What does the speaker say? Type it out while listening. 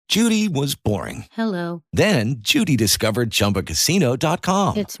Judy was boring. Hello. Then Judy discovered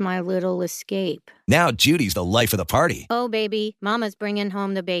ChumbaCasino.com. It's my little escape. Now Judy's the life of the party. Oh, baby, mama's bringing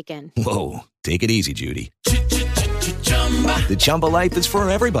home the bacon. Whoa, take it easy, Judy. The Chumba life is for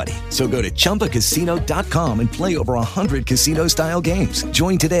everybody. So go to ChumbaCasino.com and play over 100 casino-style games.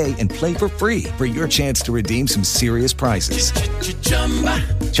 Join today and play for free for your chance to redeem some serious prizes.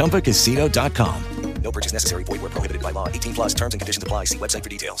 ChumbaCasino.com. No purchase necessary. Void where prohibited by law. 18 plus terms and conditions apply. See website for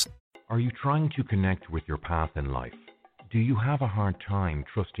details. Are you trying to connect with your path in life? Do you have a hard time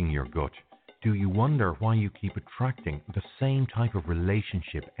trusting your gut? Do you wonder why you keep attracting the same type of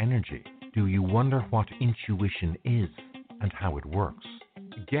relationship energy? Do you wonder what intuition is and how it works?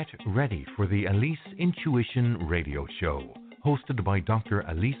 Get ready for the Elise Intuition Radio Show, hosted by Dr.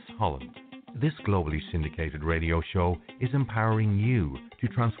 Elise Holland. This globally syndicated radio show is empowering you to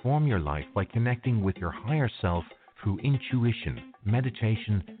transform your life by connecting with your higher self through intuition,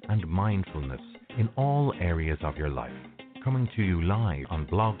 meditation, and mindfulness in all areas of your life. Coming to you live on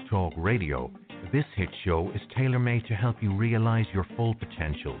Blog Talk Radio, this hit show is tailor-made to help you realize your full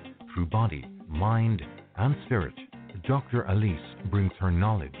potential through body, mind, and spirit. Dr. Elise brings her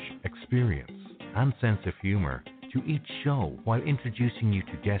knowledge, experience, and sense of humor to each show while introducing you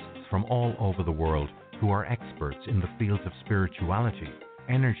to guests from all over the world who are experts in the fields of spirituality,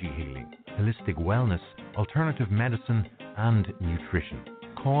 energy healing, holistic wellness, alternative medicine, and nutrition.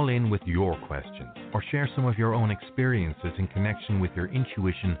 Call in with your questions or share some of your own experiences in connection with your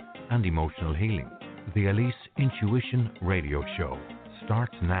intuition and emotional healing. The Elise Intuition Radio Show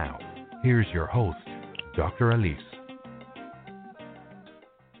starts now. Here's your host, Dr. Elise.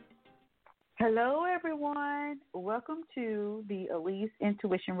 Hello, everyone. Welcome to the Elise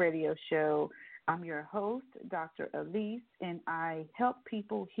Intuition Radio Show. I'm your host, Dr. Elise, and I help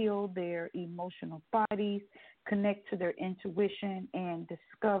people heal their emotional bodies, connect to their intuition, and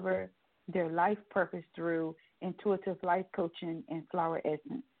discover their life purpose through intuitive life coaching and flower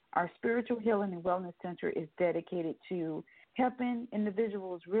essence. Our spiritual healing and wellness center is dedicated to helping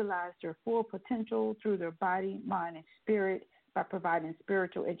individuals realize their full potential through their body, mind, and spirit by providing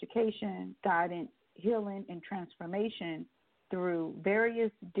spiritual education, guidance, healing, and transformation through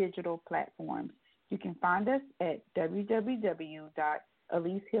various digital platforms. You can find us at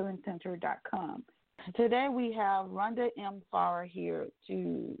www.elisehealingcenter.com. Today we have Rhonda M. Farrah here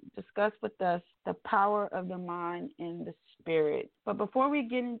to discuss with us the power of the mind and the spirit. But before we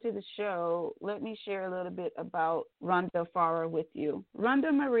get into the show, let me share a little bit about Rhonda Farrah with you.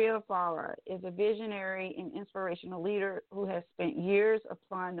 Rhonda Maria Farrah is a visionary and inspirational leader who has spent years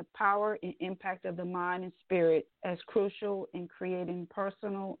applying the power and impact of the mind and spirit as crucial in creating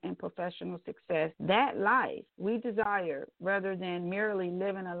personal and professional success. That life we desire rather than merely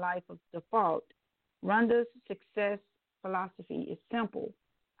living a life of default. Rhonda's success philosophy is simple.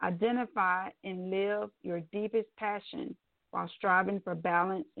 Identify and live your deepest passion while striving for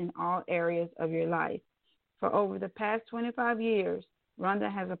balance in all areas of your life. For over the past 25 years,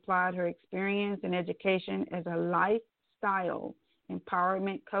 Rhonda has applied her experience and education as a lifestyle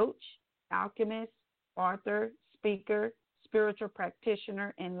empowerment coach, alchemist, author, speaker, spiritual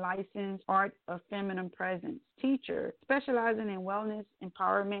practitioner, and licensed art of feminine presence teacher, specializing in wellness,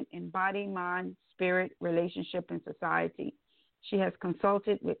 empowerment, in body, mind, spirit, relationship, and society. She has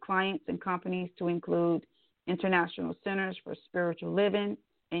consulted with clients and companies to include International Centers for Spiritual Living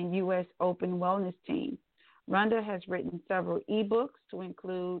and U.S. Open Wellness Team. Rhonda has written several ebooks to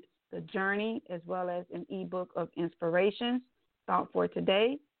include The Journey, as well as an ebook of inspirations, Thought for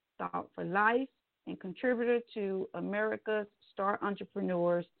Today, Thought for Life, and contributor to America's Star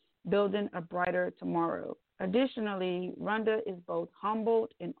Entrepreneurs, Building a Brighter Tomorrow. Additionally, Rhonda is both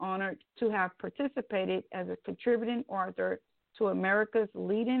humbled and honored to have participated as a contributing author to America's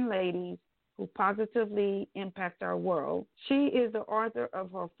Leading Ladies Who Positively Impact Our World. She is the author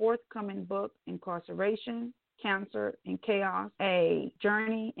of her forthcoming book, Incarceration, Cancer, and Chaos, A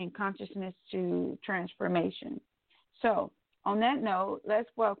Journey in Consciousness to Transformation. So, on that note, let's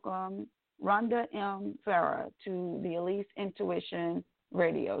welcome Rhonda M. Farrah to the Elise Intuition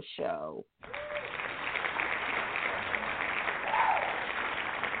Radio Show.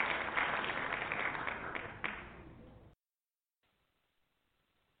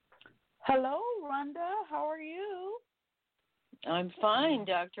 Hello, Rhonda. How are you? I'm fine,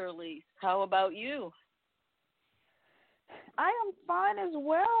 Dr. Elise. How about you? I am fine as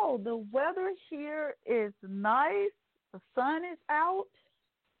well. The weather here is nice. The sun is out,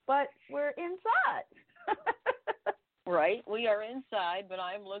 but we're inside. Right. We are inside, but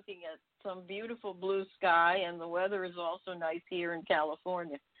I'm looking at some beautiful blue sky, and the weather is also nice here in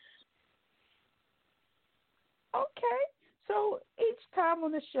California. Okay. So each time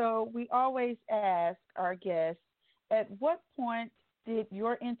on the show, we always ask our guests, at what point did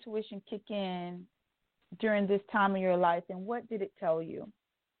your intuition kick in during this time of your life, and what did it tell you?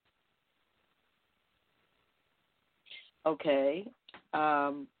 Okay.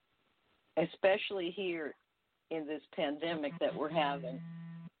 Especially here in this pandemic that we're having,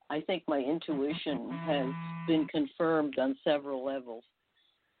 I think my intuition has been confirmed on several levels.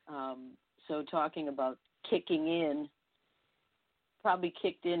 So talking about kicking in, probably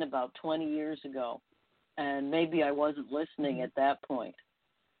kicked in about 20 years ago, and maybe I wasn't listening at that point.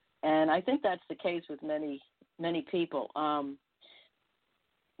 And I think that's the case with many, many people.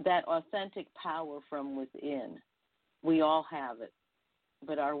 That authentic power from within, we all have it,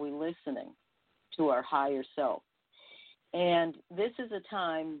 but are we listening to our higher self? And this is a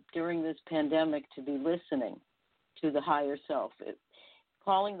time during this pandemic to be listening to the higher self.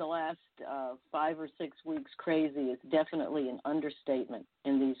 Calling the last 5 or 6 weeks crazy is definitely an understatement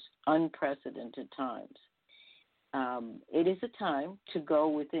in these unprecedented times. It is a time to go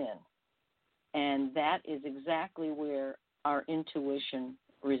within, and that is exactly where our intuition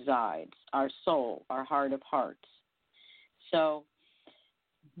resides, our soul, our heart of hearts. So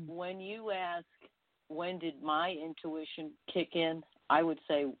when you ask, when did my intuition kick in, I would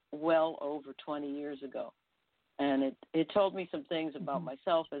say well over 20 years ago. And it told me some things about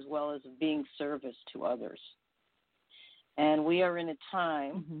myself as well as being service to others. And we are in a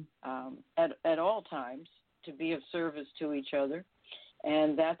time, at all times, to be of service to each other.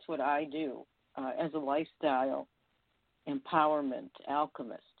 And that's what I do as a lifestyle empowerment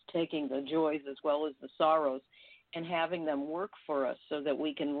alchemist, taking the joys as well as the sorrows and having them work for us so that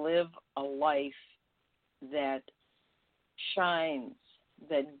we can live a life that shines,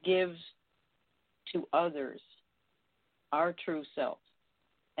 that gives to others our true self,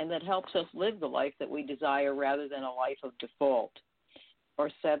 and that helps us live the life that we desire rather than a life of default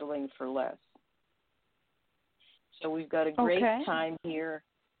or settling for less. So we've got a great time here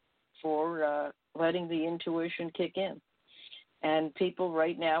for letting the intuition kick in. And people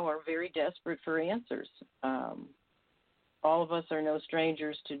right now are very desperate for answers. All of us are no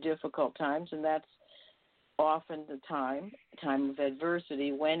strangers to difficult times, and that's often the time of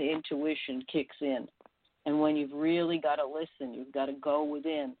adversity, when intuition kicks in. And when you've really got to listen, you've got to go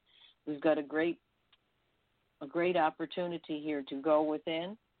within. We've got a great opportunity here to go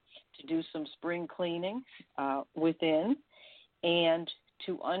within, to do some spring cleaning within, and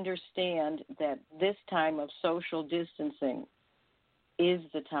to understand that this time of social distancing is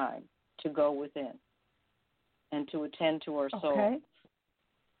the time to go within and to attend to our soul. Okay.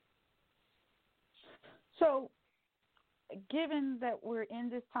 So, given that we're in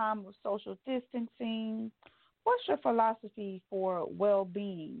this time of social distancing, what's your philosophy for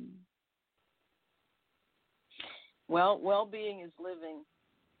well-being? Well, well-being is living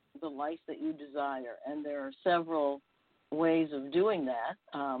the life that you desire, and there are several ways of doing that.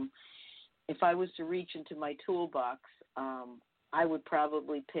 If I was to reach into my toolbox, I would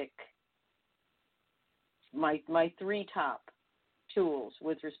probably pick my 3 top tools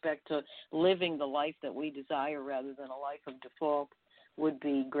with respect to living the life that we desire rather than a life of default would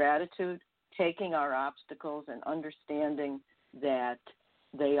be gratitude, taking our obstacles and understanding that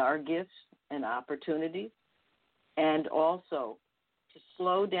they are gifts and opportunities, and also to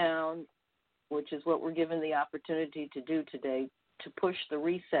slow down, which is what we're given the opportunity to do today, to push the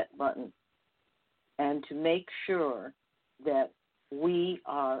reset button and to make sure that we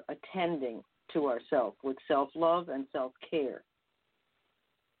are attending to ourselves with self-love and self-care,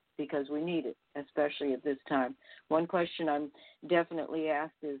 because we need it, especially at this time. One question I'm definitely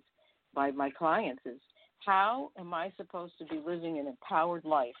asked is by my clients is, how am I supposed to be living an empowered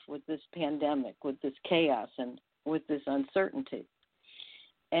life with this pandemic, with this chaos, and with this uncertainty?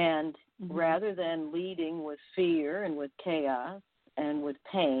 And rather than leading with fear and with chaos and with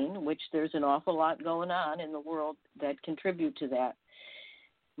pain, which there's an awful lot going on in the world that contribute to that,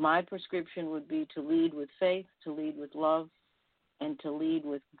 my prescription would be to lead with faith, to lead with love, and to lead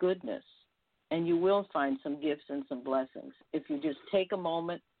with goodness. And you will find some gifts and some blessings if you just take a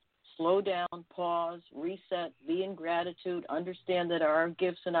moment, slow down, pause, reset, be in gratitude, understand that there are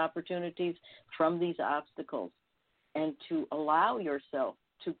gifts and opportunities from these obstacles, and to allow yourself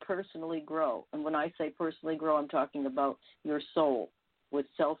to personally grow. And when I say personally grow, I'm talking about your soul with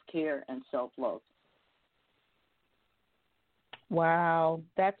self-care and self-love. Wow,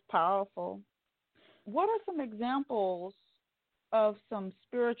 that's powerful. What are some examples of some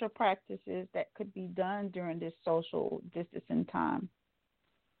spiritual practices that could be done during this social distancing time?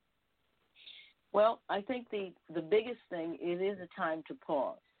 Well, I think the biggest thing, it is a time to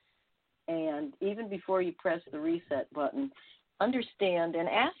pause. And even before you press the reset button, understand and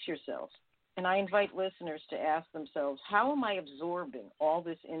ask yourself, and I invite listeners to ask themselves, how am I absorbing all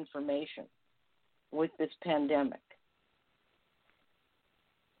this information with this pandemic?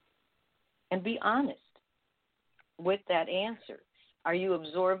 And be honest with that answer. Are you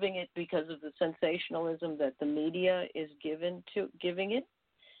absorbing it because of the sensationalism that the media is giving it?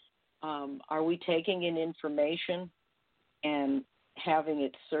 Are we taking in information and having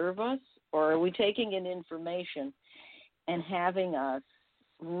it serve us? Or are we taking in information and having us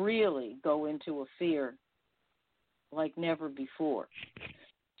really go into a fear like never before?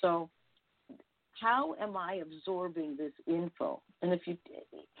 So how am I absorbing this info? And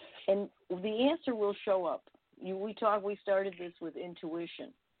the answer will show up. We started this with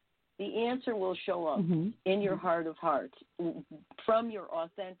intuition. The answer will show up in your heart of hearts, from your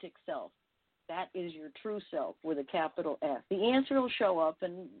authentic self. That is your true self with a capital F. The answer will show up,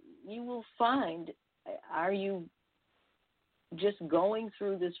 and you will find, are you just going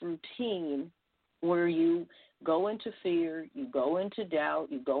through this routine where you go into fear, you go into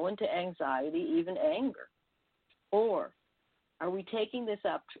doubt, you go into anxiety, even anger? Or are we taking this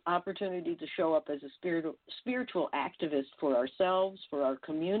opportunity to show up as a spiritual activist for ourselves, for our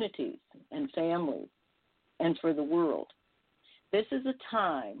communities and families, and for the world? This is a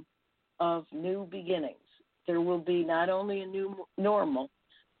time of new beginnings. There will be not only a new normal,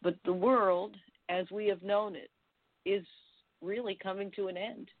 but the world, as we have known it, is really coming to an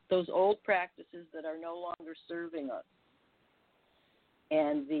end. Those old practices that are no longer serving us.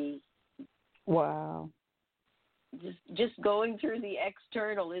 And just going through the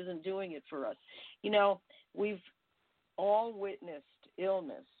external isn't doing it for us. We've all witnessed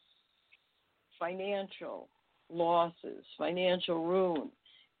illness, financial losses, financial ruin,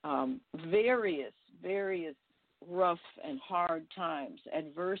 various rough and hard times,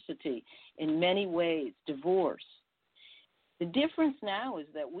 adversity in many ways, divorce. The difference now is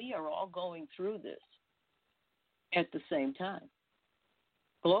that we are all going through this at the same time,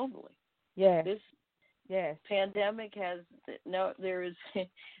 globally. Yes. This pandemic there is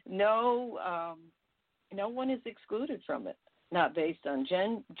no one is excluded from it, not based on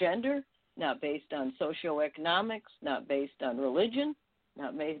gender, not based on socioeconomics, not based on religion,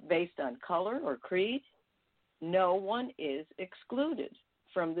 not based on color or creed. No one is excluded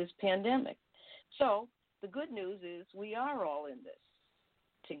from this pandemic. So the good news is we are all in this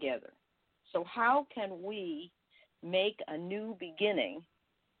together. So how can we make a new beginning?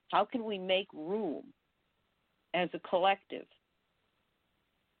 How can we make room as a collective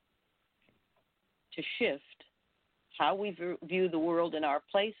to shift how we view the world and our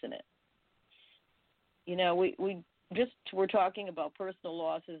place in it? We're talking about personal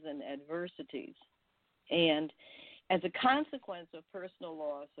losses and adversities. And as a consequence of personal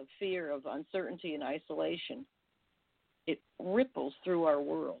loss, of fear, of uncertainty and isolation, it ripples through our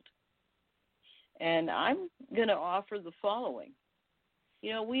world. And I'm going to offer the following.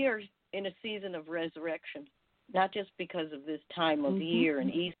 We are in a season of resurrection, not just because of this time of year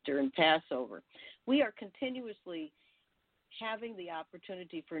and Easter and Passover. We are continuously having the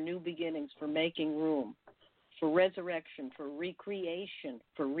opportunity for new beginnings, for making room, for resurrection, for recreation,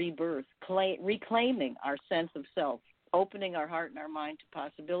 for rebirth, reclaiming our sense of self, opening our heart and our mind to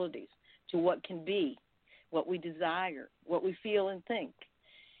possibilities, to what can be, what we desire, what we feel and think.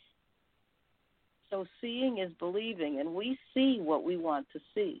 So seeing is believing, and we see what we want to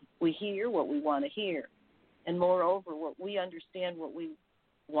see. We hear what we want to hear. And moreover, we understand what we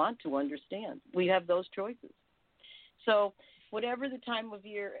want to understand. We have those choices. So whatever the time of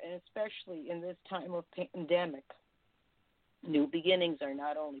year, and especially in this time of pandemic, new beginnings are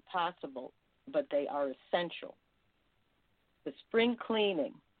not only possible, but they are essential. The spring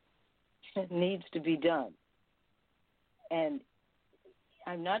cleaning needs to be done. And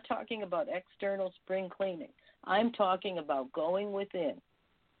I'm not talking about external spring cleaning. I'm talking about going within.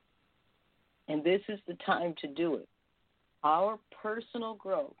 And this is the time to do it. Our personal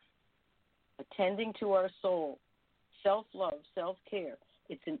growth, attending to our soul, self-love, self-care,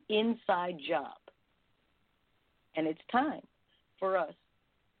 it's an inside job. And it's time for us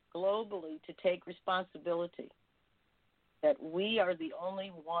globally to take responsibility that we are the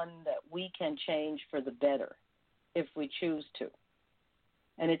only one that we can change for the better if we choose to.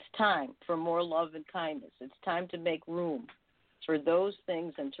 And it's time for more love and kindness. It's time to make room for those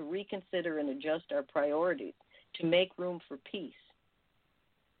things and to reconsider and adjust our priorities, to make room for peace.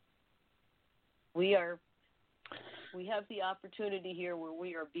 We have the opportunity here where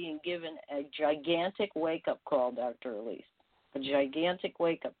we are being given a gigantic wake-up call, Dr. Elise, a gigantic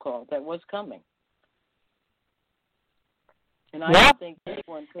wake-up call that was coming. And I don't think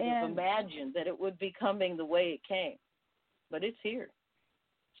anyone could have imagined that it would be coming the way it came. But it's here.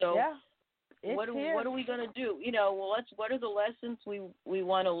 So what are we going to do? What are the lessons we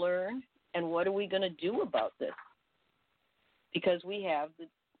want to learn, and what are we going to do about this? Because we have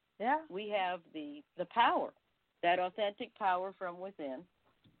the power, that authentic power from within,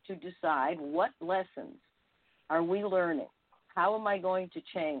 to decide what lessons are we learning. How am I going to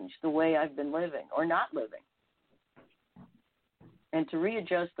change the way I've been living or not living? And to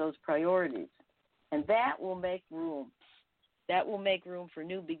readjust those priorities. And that will make room. That will make room for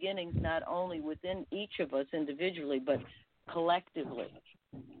new beginnings, not only within each of us individually, but collectively.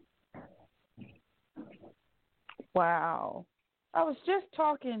 Wow. I was just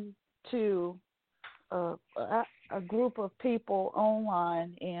talking to a group of people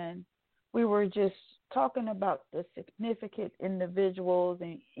online, and we were just talking about the significant individuals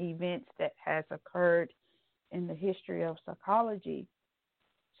and events that has occurred in the history of psychology.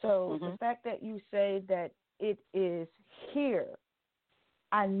 So the fact that you say that it is here,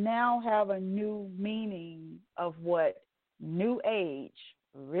 I now have a new meaning of what new age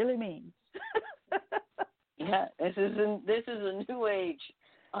really means. Yeah, this is a new age,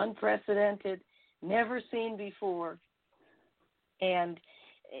 unprecedented, never seen before. And,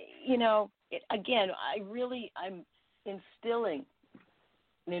 I'm instilling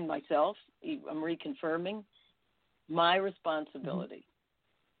in myself, I'm reconfirming my responsibility,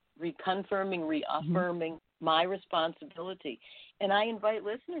 reconfirming, reaffirming my responsibility. And I invite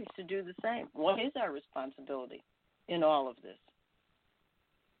listeners to do the same. What is our responsibility in all of this?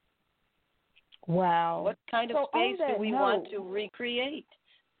 Wow. What kind of space do we want to recreate?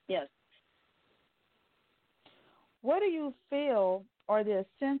 Yes. What do you feel are the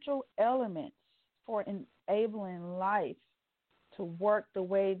essential elements for enabling life to work the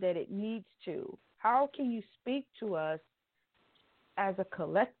way that it needs to? How can you speak to us as a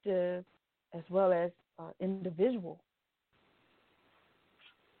collective as well as individual?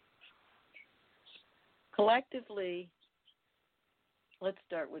 Collectively, let's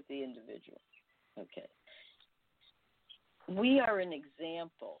start with the individual. Okay. We are an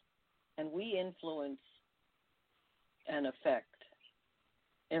example, and we influence and affect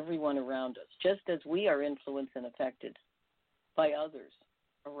everyone around us, just as we are influenced and affected by others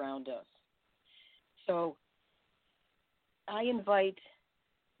around us. So I invite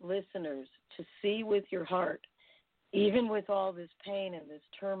listeners to see with your heart, even with all this pain and this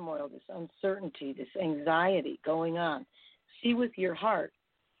turmoil, this uncertainty, this anxiety going on, see with your heart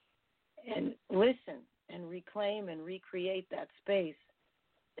and listen and reclaim and recreate that space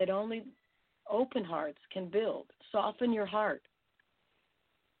that only open hearts can build. Soften your heart.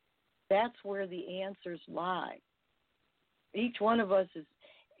 That's where the answers lie. Each one of us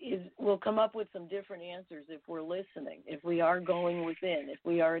will come up with some different answers if we're listening, if we are going within, if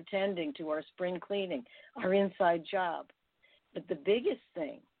we are attending to our spring cleaning, our inside job. But the biggest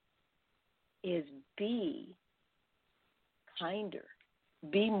thing is be kinder,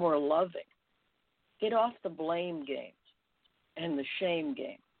 be more loving. Get off the blame game and the shame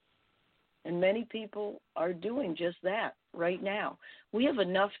game. And many people are doing just that right now. We have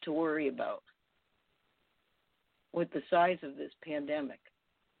enough to worry about with the size of this pandemic.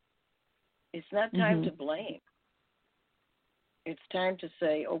 It's not time to blame. It's time to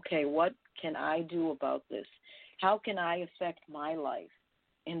say, okay, what can I do about this? How can I affect my life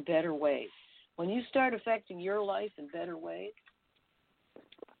in better ways? When you start affecting your life in better ways,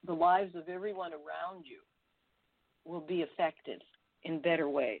 the lives of everyone around you will be affected in better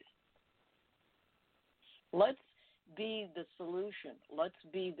ways. Let's be the solution. Let's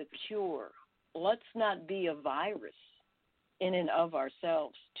be the cure. Let's not be a virus in and of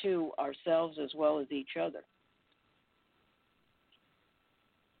ourselves, to ourselves as well as each other.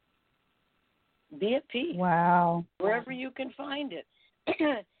 Be at peace. Wow. Wherever you can find it.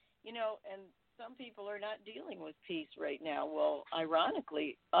 And some people are not dealing with peace right now. Well,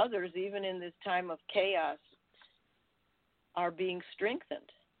 ironically, others, even in this time of chaos, are being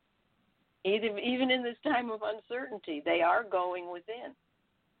strengthened. Even in this time of uncertainty, they are going within.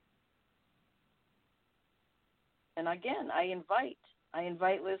 And again, I invite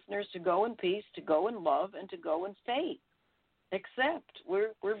listeners to go in peace, to go in love, and to go in faith. Accept.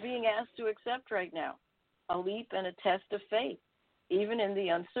 We're being asked to accept right now a leap and a test of faith, even in the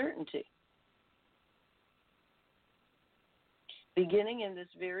uncertainty. Beginning in this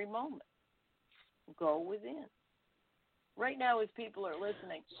very moment. Go within. Right now, as people are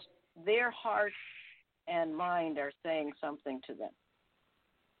listening, their heart and mind are saying something to them.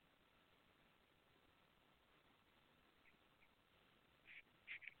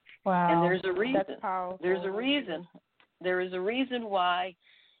 Wow. And there's a reason. That's powerful. There's a reason. There is a reason why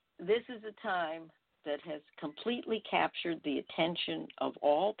this is a time that has completely captured the attention of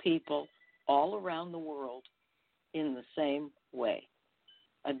all people all around the world in the same way,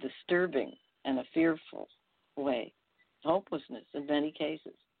 a disturbing and a fearful way, hopelessness in many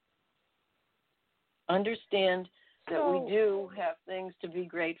cases. Understand that we do have things to be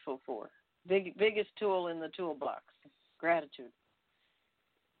grateful for. Biggest tool in the toolbox, gratitude.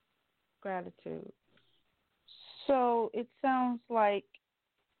 Gratitude. So it sounds like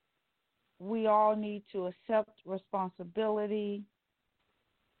we all need to accept responsibility,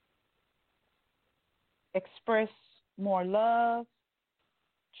 express more love,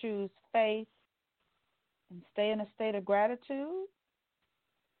 choose faith, and stay in a state of gratitude?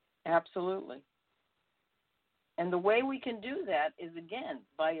 Absolutely. And the way we can do that is, again,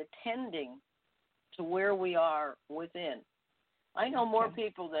 by attending to where we are within. I know more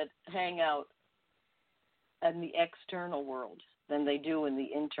people that hang out in the external world than they do in the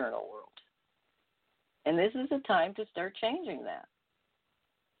internal world. And this is a time to start changing that,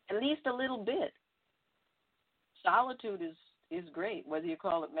 at least a little bit. Solitude is great, whether you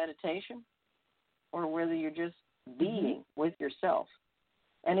call it meditation or whether you're just being with yourself.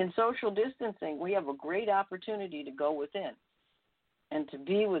 And in social distancing, we have a great opportunity to go within and to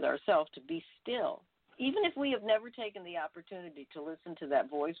be with ourselves, to be still. Even if we have never taken the opportunity to listen to that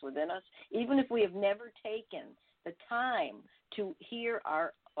voice within us, even if we have never taken the time to hear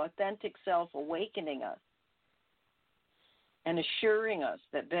our authentic self awakening us and assuring us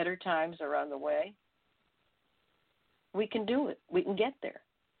that better times are on the way, we can do it. We can get there.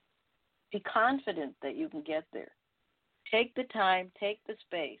 Be confident that you can get there. Take the time, take the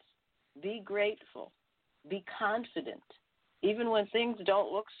space, be grateful, be confident, even when things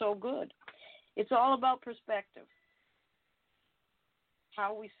don't look so good. It's all about perspective,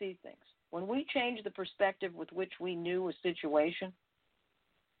 how we see things. When we change the perspective with which we knew a situation,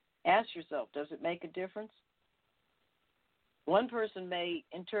 ask yourself, does it make a difference? One person may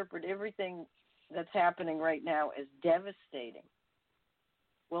interpret everything that's happening right now as devastating.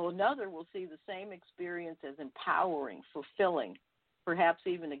 Well, another will see the same experience as empowering, fulfilling, perhaps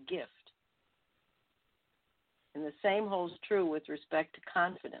even a gift. And the same holds true with respect to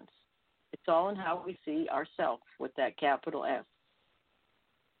confidence. It's all in how we see ourselves with that capital S,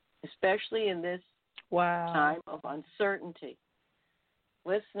 especially in this time of uncertainty.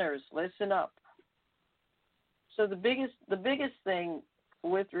 Listeners, listen up. So the biggest thing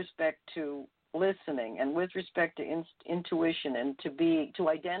with respect to listening and with respect to intuition and to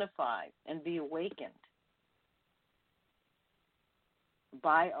identify and be awakened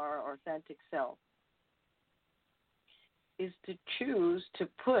by our authentic self is to choose to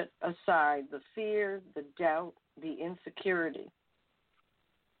put aside the fear, the doubt, the insecurity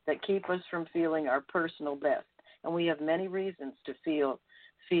that keep us from feeling our personal best. And we have many reasons to feel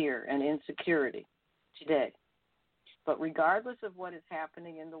fear and insecurity today. But regardless of what is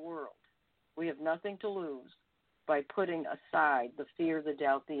happening in the world, we have nothing to lose by putting aside the fear, the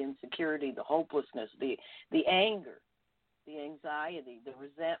doubt, the insecurity, the hopelessness, the anger, the anxiety, the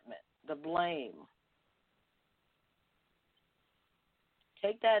resentment, the blame.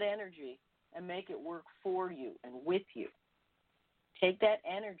 Take that energy and make it work for you and with you. Take that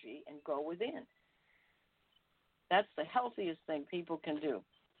energy and go within. That's the healthiest thing people can do.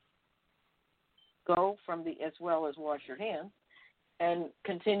 Go from as well as wash your hands and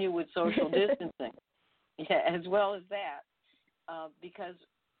continue with social distancing. As well as that, because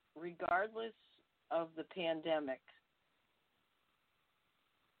regardless of the pandemic,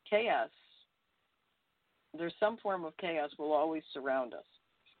 chaos, there's some form of chaos will always surround us.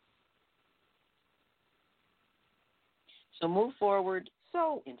 So move forward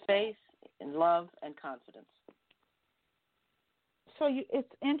in faith, in love, and confidence. So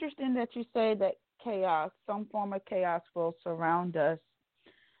it's interesting that you say that chaos, some form of chaos will surround us.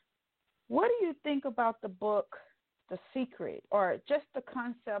 What do you think about the book, The Secret, or just the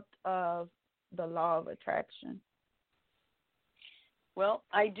concept of the law of attraction? Well,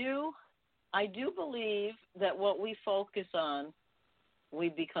 I do believe that what we focus on, we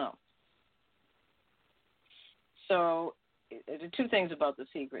become. So, two things about The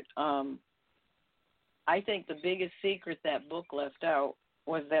Secret. I think the biggest secret that book left out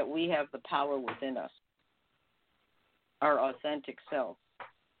was that we have the power within us, our authentic self,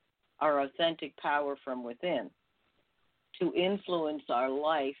 our authentic power from within, to influence our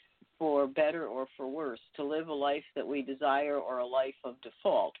life for better or for worse, to live a life that we desire or a life of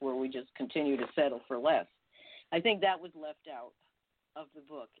default where we just continue to settle for less. I think that was left out of the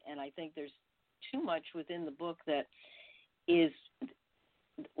book, and I think there's too much within the book that is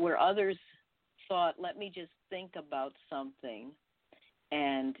where others thought, let me just think about something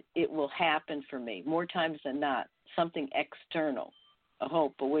and it will happen for me. More times than not, something external, a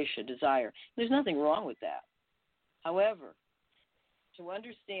hope, a wish, a desire. There's nothing wrong with that. However, to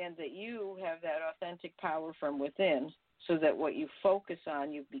understand that you have that authentic power from within, so that what you focus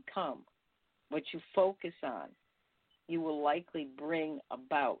on, you become. What you focus on, you will likely bring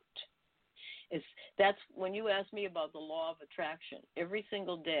about. That's when you ask me about the law of attraction. Every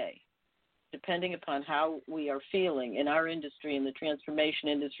single day, depending upon how we are feeling in our industry, in the transformation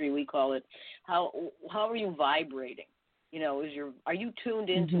industry, we call it, how are you vibrating? You know, are you tuned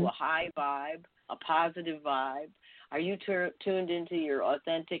into a high vibe, a positive vibe? Are you tuned into your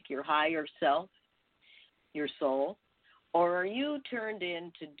authentic, your higher self, your soul? Or are you turned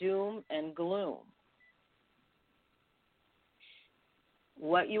into doom and gloom?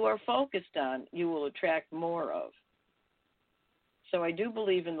 What you are focused on, you will attract more of. So I do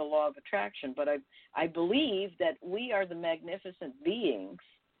believe in the law of attraction, but I believe that we are the magnificent beings.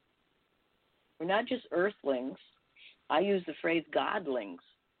 We're not just earthlings. I use the phrase godlings.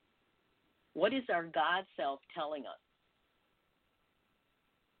 What is our God self telling us?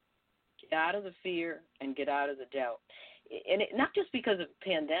 Get out of the fear and get out of the doubt. And not just because of the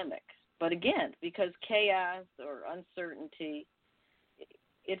pandemic, but again, because chaos or uncertainty,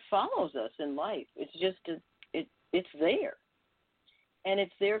 it follows us in life. It's just, it's there. And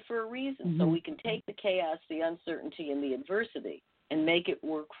it's there for a reason. So we can take the chaos, the uncertainty, and the adversity and make it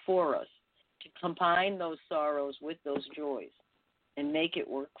work for us, to combine those sorrows with those joys and make it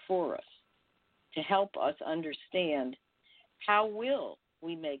work for us, to help us understand how will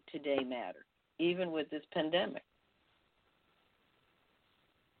we make today matter, even with this pandemic.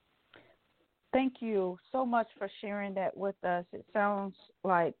 Thank you so much for sharing that with us. It sounds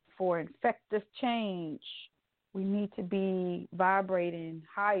like for effective change, we need to be vibrating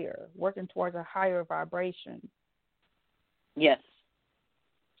higher, working towards a higher vibration. Yes.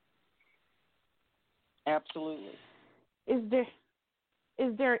 Absolutely. Is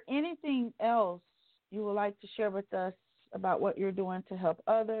there anything else you would like to share with us about what you're doing to help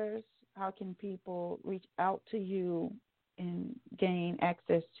others? How can people reach out to you and gain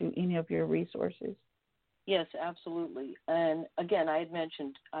access to any of your resources? Yes, absolutely. And again, I had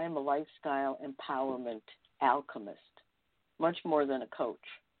mentioned I am a lifestyle empowerment alchemist, much more than a coach,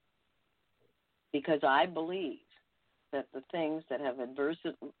 because I believe that the things that have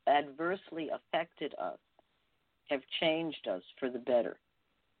adversely affected us have changed us for the better,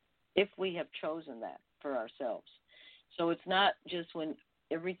 if we have chosen that for ourselves. So it's not just when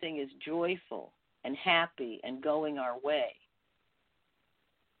everything is joyful and happy and going our way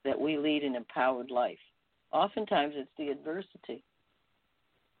that we lead an empowered life. Oftentimes it's the adversity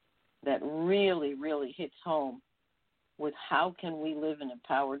that really, really hits home with how can we live an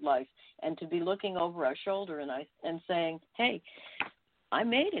empowered life, and to be looking over our shoulder and saying, hey, I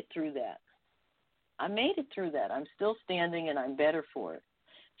made it through that. I'm still standing and I'm better for it.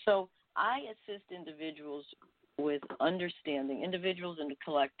 So I assist individuals with understanding, individuals in the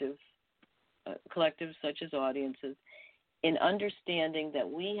collectives such as audiences, in understanding that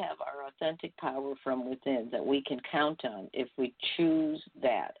we have our authentic power from within that we can count on if we choose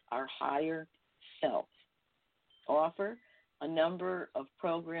that, our higher self. Offer a number of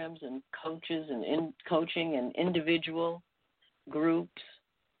programs and coaches and coaching and individual groups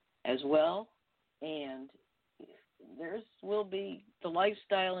as well. And there's will be the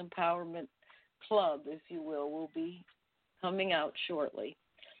Lifestyle Empowerment Club, if you will be coming out shortly.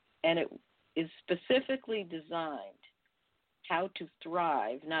 And it is specifically designed how to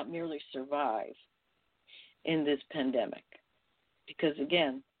thrive, not merely survive, in this pandemic. Because,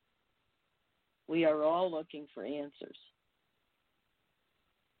 again, we are all looking for answers.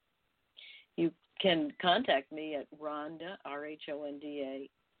 You can contact me at Rhonda, RHONDA,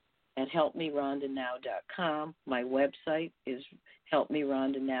 at helpmerhondanow.com. My website is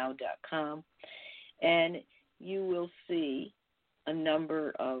helpmerhondanow.com. And you will see a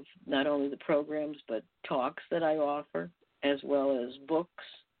number of not only the programs but talks that I offer, as well as books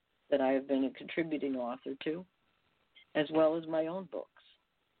that I have been a contributing author to, as well as my own books.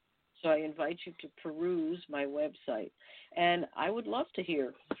 So I invite you to peruse my website. And I would love to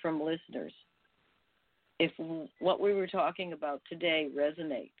hear from listeners if what we were talking about today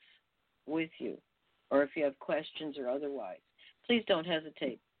resonates with you, or if you have questions or otherwise. Please don't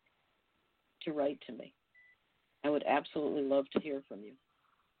hesitate to write to me. I would absolutely love to hear from you.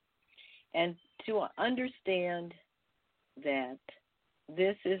 And to understand that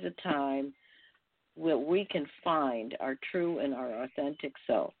this is a time where we can find our true and our authentic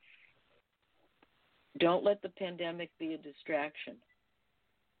self. Don't let the pandemic be a distraction.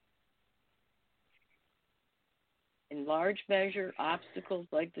 In large measure, obstacles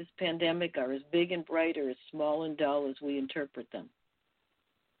like this pandemic are as big and bright or as small and dull as we interpret them.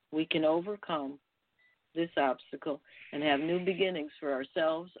 We can overcome this obstacle and have new beginnings for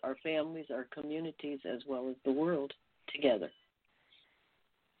ourselves, our families, our communities, as well as the world together.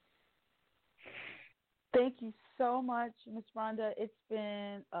 Thank you so much, Ms. Rhonda. It's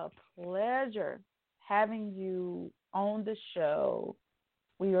been a pleasure having you on the show.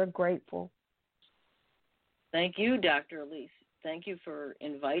 We are grateful. Thank you, Dr. Elise. Thank you for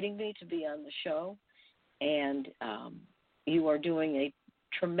inviting me to be on the show. And you are doing a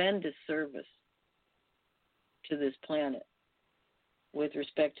tremendous service to this planet with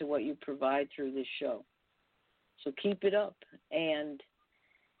respect to what you provide through this show. So keep it up and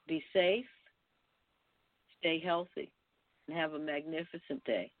be safe, stay healthy, and have a magnificent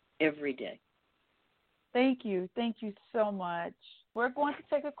day every day. Thank you. Thank you so much. We're going to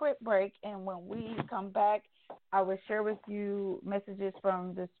take a quick break, and when we come back, I will share with you messages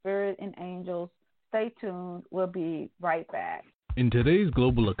from the Spirit and Angels. Stay tuned. We'll be right back. In today's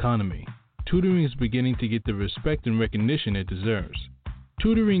global economy, tutoring is beginning to get the respect and recognition it deserves.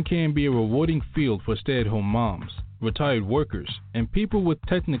 Tutoring can be a rewarding field for stay-at-home moms, retired workers, and people with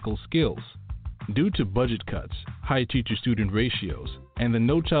technical skills. Due to budget cuts, high teacher-student ratios, and the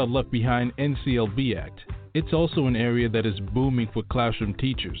No Child Left Behind NCLB Act, it's also an area that is booming for classroom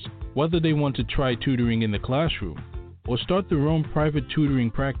teachers, whether they want to try tutoring in the classroom or start their own private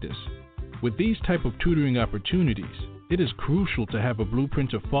tutoring practice. With these type of tutoring opportunities, it is crucial to have a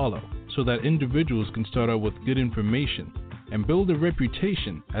blueprint to follow so that individuals can start out with good information and build a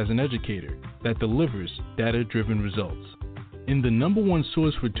reputation as an educator that delivers data-driven results. In the #1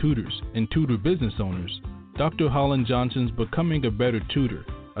 source for tutors and tutor business owners, Dr. Holland Johnson's Becoming a Better Tutor,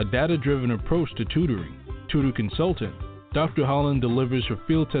 a data-driven approach to tutoring, tutor consultant, Dr. Holland delivers her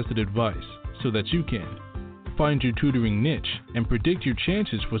field-tested advice so that you can find your tutoring niche and predict your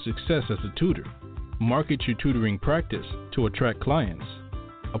chances for success as a tutor, market your tutoring practice to attract clients,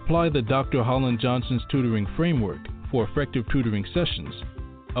 apply the Dr. Holland Johnson's tutoring framework for effective tutoring sessions,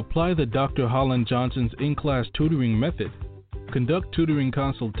 apply the Dr. Holland Johnson's in-class tutoring method, conduct tutoring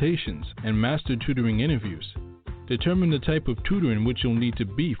consultations and master tutoring interviews, determine the type of tutor in which you'll need to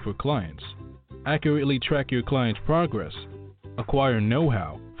be for clients, accurately track your client's progress, acquire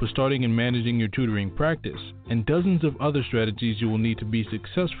know-how for starting and managing your tutoring practice, and dozens of other strategies you will need to be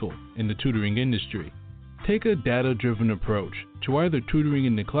successful in the tutoring industry. Take a data-driven approach to either tutoring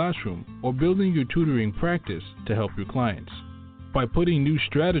in the classroom or building your tutoring practice to help your clients. By putting new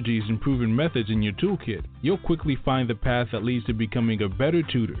strategies and proven methods in your toolkit, you'll quickly find the path that leads to becoming a better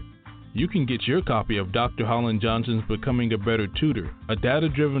tutor. You can get your copy of Dr. Holland Johnson's Becoming a Better Tutor, a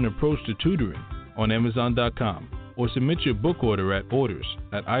data-driven approach to tutoring, on Amazon.com, or submit your book order at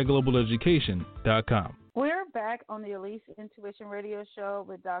orders@iglobaleducation.com. We're back on the Elise Intuition Radio Show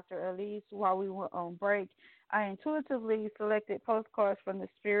with Dr. Elise. While we were on break, I intuitively selected postcards from the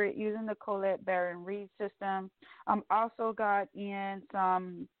Spirit using the Colette Baron Reed system. Also got in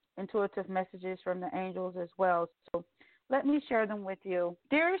some intuitive messages from the angels as well. So let me share them with you.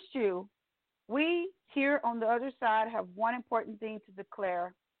 Dearest you, we here on the other side have one important thing to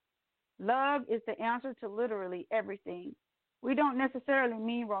declare. Love is the answer to literally everything. We don't necessarily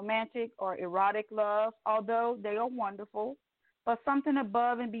mean romantic or erotic love, although they are wonderful, but something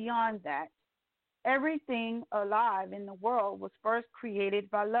above and beyond that. Everything alive in the world was first created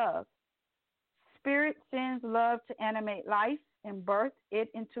by love. Spirit sends love to animate life and birth it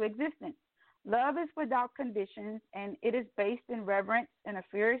into existence. Love is without conditions, and it is based in reverence and a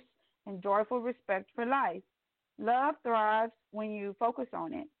fierce and joyful respect for life. Love thrives when you focus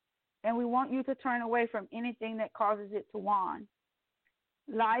on it, and we want you to turn away from anything that causes it to wane.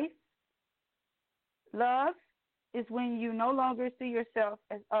 Love is when you no longer see yourself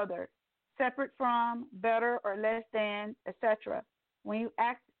as other, separate from, better or less than, etc. When you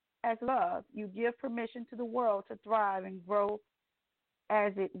act as love, you give permission to the world to thrive and grow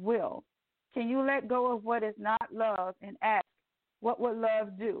as it will. Can you let go of what is not love and ask, what would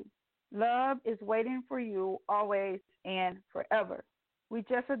love do? Love is waiting for you always and forever. We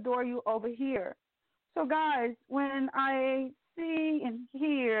just adore you over here. So guys, when I see and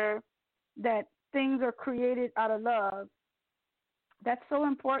hear that things are created out of love, that's so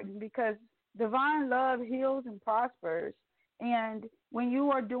important because divine love heals and prospers. And when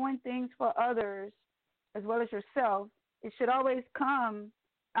you are doing things for others as well as yourself, it should always come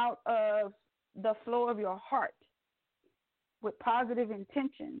out of the flow of your heart with positive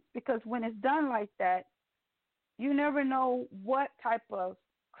intentions, because when it's done like that, you never know what type of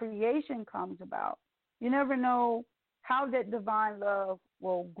creation comes about. You never know how that divine love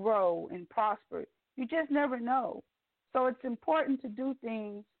will grow and prosper. You just never know. So it's important to do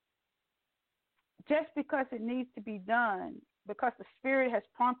things just because it needs to be done, because the Spirit has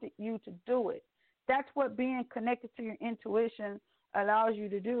prompted you to do it. That's what being connected to your intuition allows you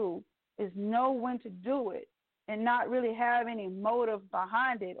to do, is know when to do it and not really have any motive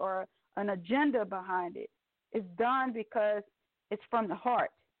behind it or an agenda behind it. It's done because it's from the heart.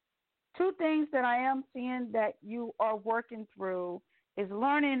 Two things that I am seeing that you are working through is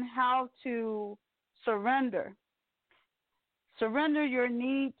learning how to surrender. Surrender your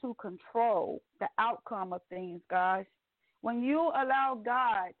need to control the outcome of things, guys. When you allow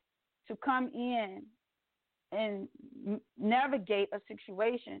God to come in and navigate a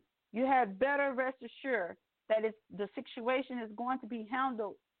situation, you have better rest assured that the situation is going to be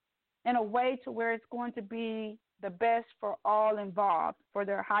handled in a way to where it's going to be the best for all involved, for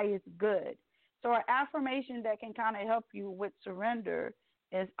their highest good. So an affirmation that can kind of help you with surrender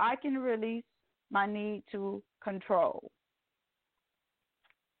is, I can release my need to control.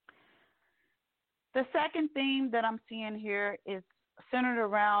 The second theme that I'm seeing here is centered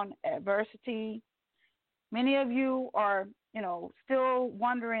around adversity. Many of you are, still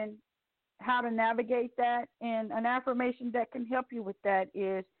wondering how to navigate that. And an affirmation that can help you with that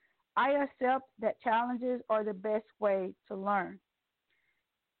is, I accept that challenges are the best way to learn.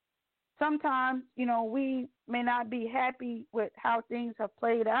 Sometimes, we may not be happy with how things have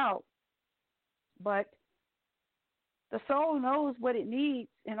played out, but the soul knows what it needs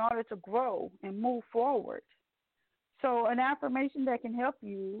in order to grow and move forward. So an affirmation that can help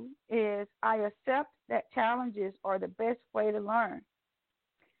you is, I accept that challenges are the best way to learn.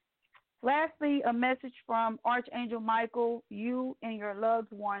 Lastly, a message from Archangel Michael: you and your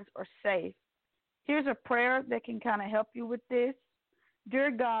loved ones are safe. Here's a prayer that can kind of help you with this.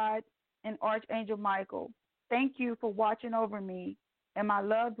 Dear God and Archangel Michael, thank you for watching over me and my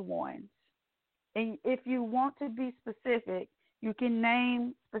loved ones. And if you want to be specific, you can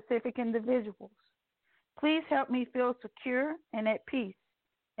name specific individuals. Please help me feel secure and at peace,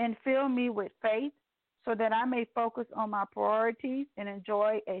 and fill me with faith so that I may focus on my priorities and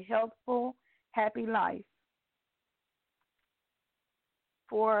enjoy a healthful, happy life.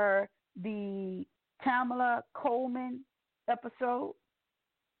 For the Tamala Coleman episode,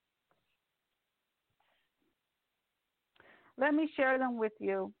 let me share them with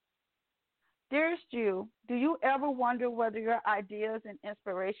you. Dearest you, do you ever wonder whether your ideas and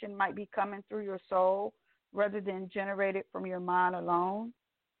inspiration might be coming through your soul rather than generated from your mind alone?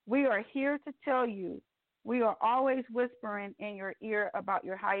 We are here to tell you we are always whispering in your ear about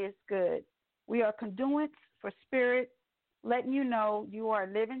your highest good. We are conduits for spirit, letting you know you are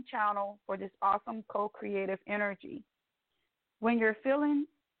a living channel for this awesome co-creative energy. When you're feeling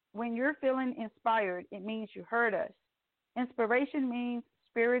inspired, it means you heard us. Inspiration means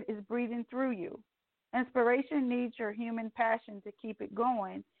spirit is breathing through you. Inspiration needs your human passion to keep it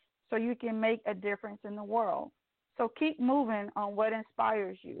going so you can make a difference in the world. So keep moving on what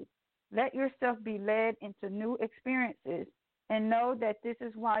inspires you. Let yourself be led into new experiences and know that this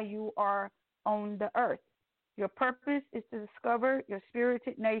is why you are on the earth. Your purpose is to discover your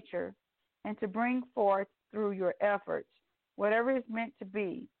spirited nature and to bring forth through your efforts whatever is meant to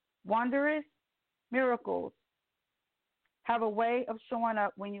be. Wondrous miracles have a way of showing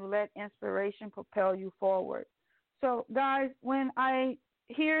up when you let inspiration propel you forward. So, guys, when I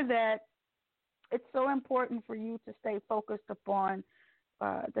hear that, it's so important for you to stay focused upon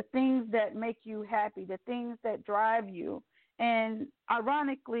the things that make you happy, the things that drive you. And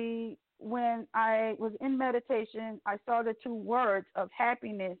ironically, when I was in meditation, I saw the two words of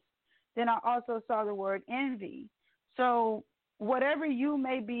happiness. Then I also saw the word envy. So whatever you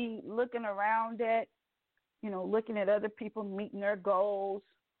may be looking around at, looking at other people meeting their goals,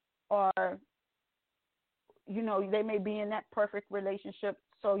 or, they may be in that perfect relationship,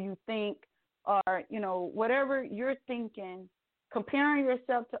 so you think, or, whatever you're thinking, comparing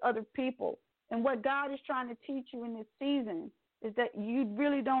yourself to other people. And what God is trying to teach you in this season is that you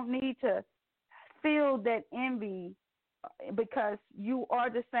really don't need to feel that envy, because you are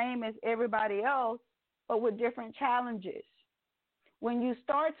the same as everybody else, but with different challenges. When you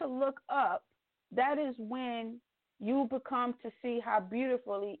start to look up, that is when you become to see how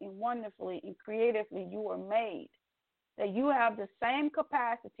beautifully and wonderfully and creatively you are made, that you have the same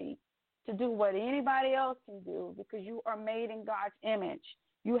capacity to do what anybody else can do, because you are made in God's image.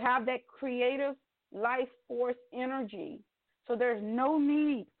 You have that creative life force energy. So there's no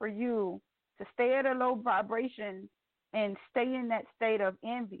need for you to stay at a low vibration and stay in that state of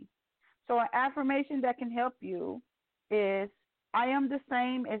envy. So an affirmation that can help you is, I am the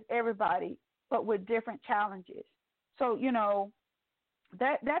same as everybody, but with different challenges. So,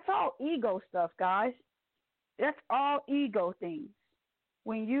 that's all ego stuff, guys. That's all ego things.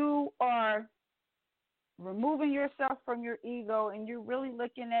 When you are removing yourself from your ego and you're really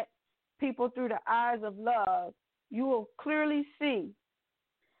looking at people through the eyes of love, you will clearly see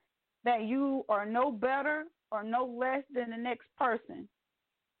that you are no better or no less than the next person.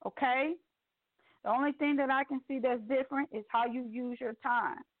 Okay? The only thing that I can see that's different is how you use your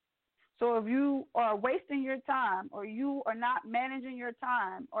time. So if you are wasting your time, or you are not managing your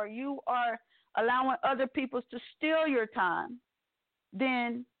time, or you are allowing other people to steal your time,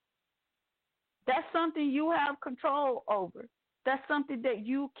 then that's something you have control over. That's something that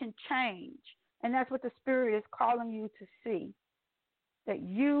you can change. And that's what the Spirit is calling you to see, that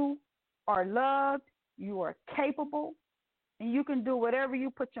you are loved, you are capable, and you can do whatever you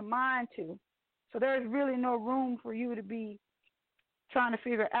put your mind to. So there's really no room for you to be trying to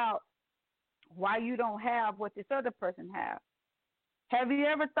figure out why you don't have what this other person has. Have you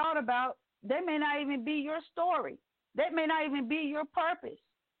ever thought about that may not even be your story? That may not even be your purpose.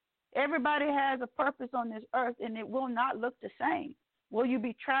 Everybody has a purpose on this earth, and it will not look the same. Will you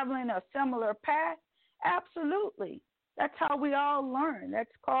be traveling a similar path? Absolutely. That's how we all learn. That's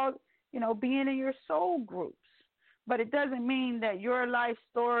called, being in your soul groups. But it doesn't mean that your life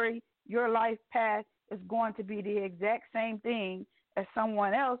story, your life path is going to be the exact same thing as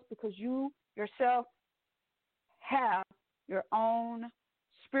someone else, because you yourself have your own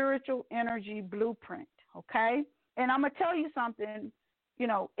spiritual energy blueprint, okay? And I'm going to tell you something,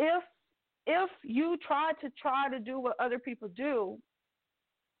 if you try to do what other people do,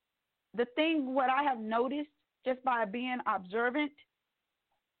 what I have noticed just by being observant,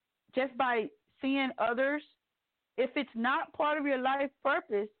 just by seeing others, if it's not part of your life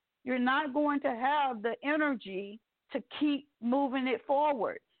purpose, you're not going to have the energy to keep moving it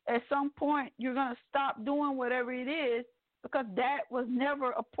forward. At some point, you're going to stop doing whatever it is, because that was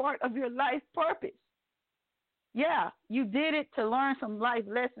never a part of your life purpose. Yeah, you did it to learn some life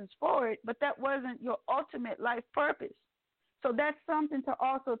lessons for it, but that wasn't your ultimate life purpose. So that's something to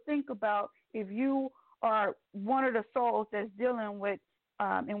also think about if you are one of the souls that's dealing with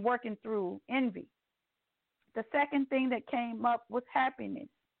and working through envy. The second thing that came up was happiness.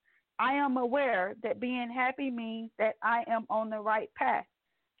 I am aware that being happy means that I am on the right path.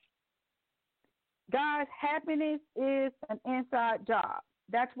 Guys, happiness is an inside job.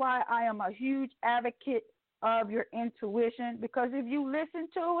 That's why I am a huge advocate of your intuition, because if you listen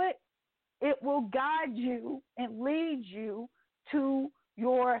to it, it will guide you and lead you to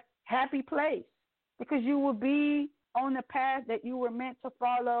your happy place, because you will be on the path that you were meant to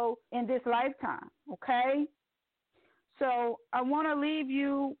follow in this lifetime, okay? So I want to leave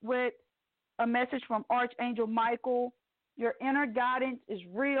you with a message from Archangel Michael. Your inner guidance is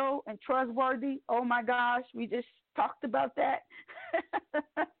real and trustworthy. Oh, my gosh, we just talked about that.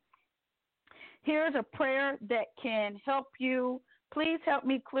 Here's a prayer that can help you. Please help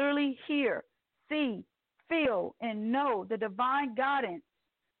me clearly hear, see, feel, and know the divine guidance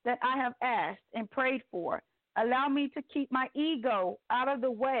that I have asked and prayed for. Allow me to keep my ego out of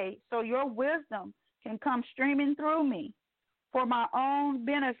the way so your wisdom can come streaming through me for my own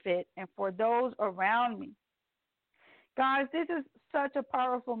benefit and for those around me. Guys, this is such a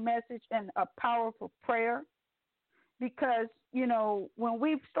powerful message and a powerful prayer, because, when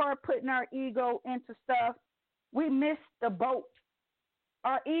we start putting our ego into stuff, we miss the boat.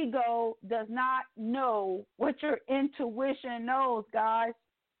 Our ego does not know what your intuition knows, guys.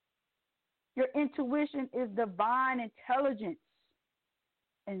 Your intuition is divine intelligence.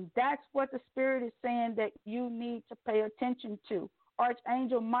 And that's what the Spirit is saying that you need to pay attention to.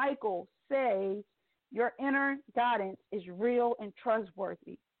 Archangel Michael says your inner guidance is real and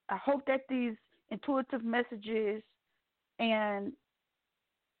trustworthy. I hope that these intuitive messages and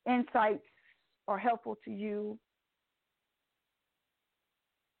insights are helpful to you.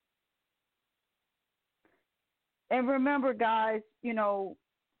 And remember, guys,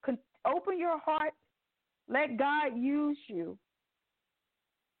 open your heart. Let God use you.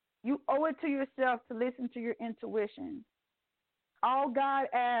 You owe it to yourself to listen to your intuition. All God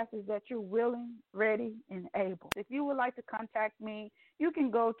asks is that you're willing, ready, and able. If you would like to contact me, you can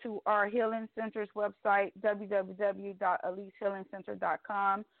go to our Healing Center's website,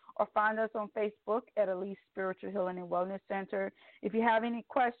 www.elisehealingcenter.com, or find us on Facebook at Elise Spiritual Healing and Wellness Center. If you have any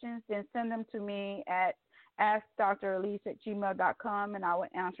questions, then send them to me at askdrelise@gmail.com, and I will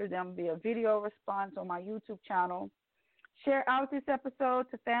answer them via video response on my YouTube channel. Share out this episode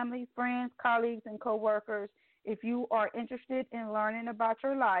to family, friends, colleagues, and coworkers. If you are interested in learning about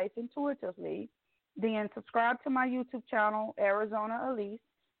your life intuitively, then subscribe to my YouTube channel, Arizona Elise,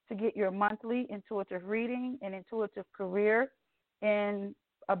 to get your monthly intuitive reading and intuitive career and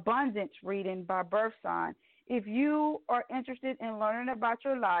abundance reading by birth sign. If you are interested in learning about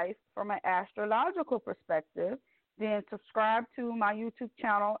your life from an astrological perspective, then subscribe to my YouTube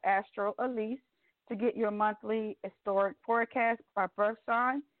channel, Astro Elise, to get your monthly historic forecast by birth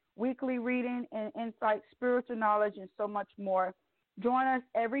sign, weekly reading and insight, spiritual knowledge, and so much more. Join us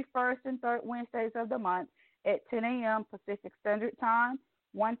every first and third Wednesdays of the month at 10 a.m. Pacific Standard Time,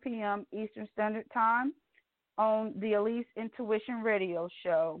 1 p.m. Eastern Standard Time on the Elise Intuition Radio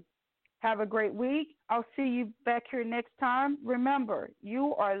Show. Have a great week. I'll see you back here next time. Remember,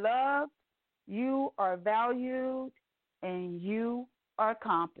 you are loved, you are valued, and you are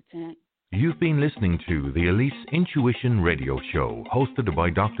competent. You've been listening to the Elise Intuition Radio Show, hosted by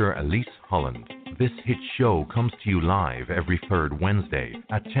Dr. Elise Holland. This hit show comes to you live every third Wednesday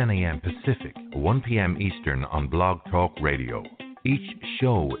at 10 a.m. Pacific, 1 p.m. Eastern on Blog Talk Radio. Each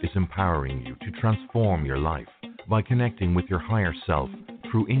show is empowering you to transform your life by connecting with your higher self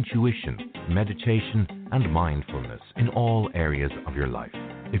through intuition, meditation, and mindfulness in all areas of your life.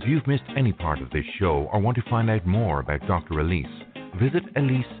 If you've missed any part of this show or want to find out more about Dr. Elise, visit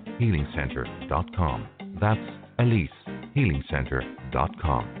EliseHealingCenter.com. That's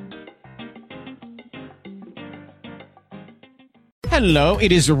EliseHealingCenter.com. Hello,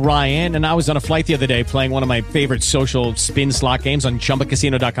 it is Ryan, and I was on a flight the other day playing one of my favorite social spin slot games on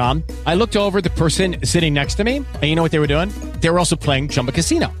ChumbaCasino.com. I looked over at the person sitting next to me, and you know what they were doing? They were also playing Chumba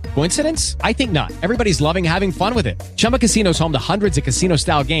Casino. Coincidence? I think not. Everybody's loving having fun with it. Chumba Casino is home to hundreds of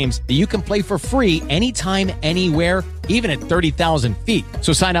casino-style games that you can play for free anytime, anywhere, even at 30,000 feet.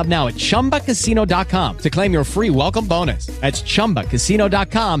 So sign up now at ChumbaCasino.com to claim your free welcome bonus. That's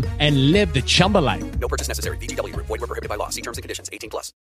ChumbaCasino.com and live the Chumba life. No purchase necessary. VGW Group. Void where prohibited by law. See terms and conditions. 18+.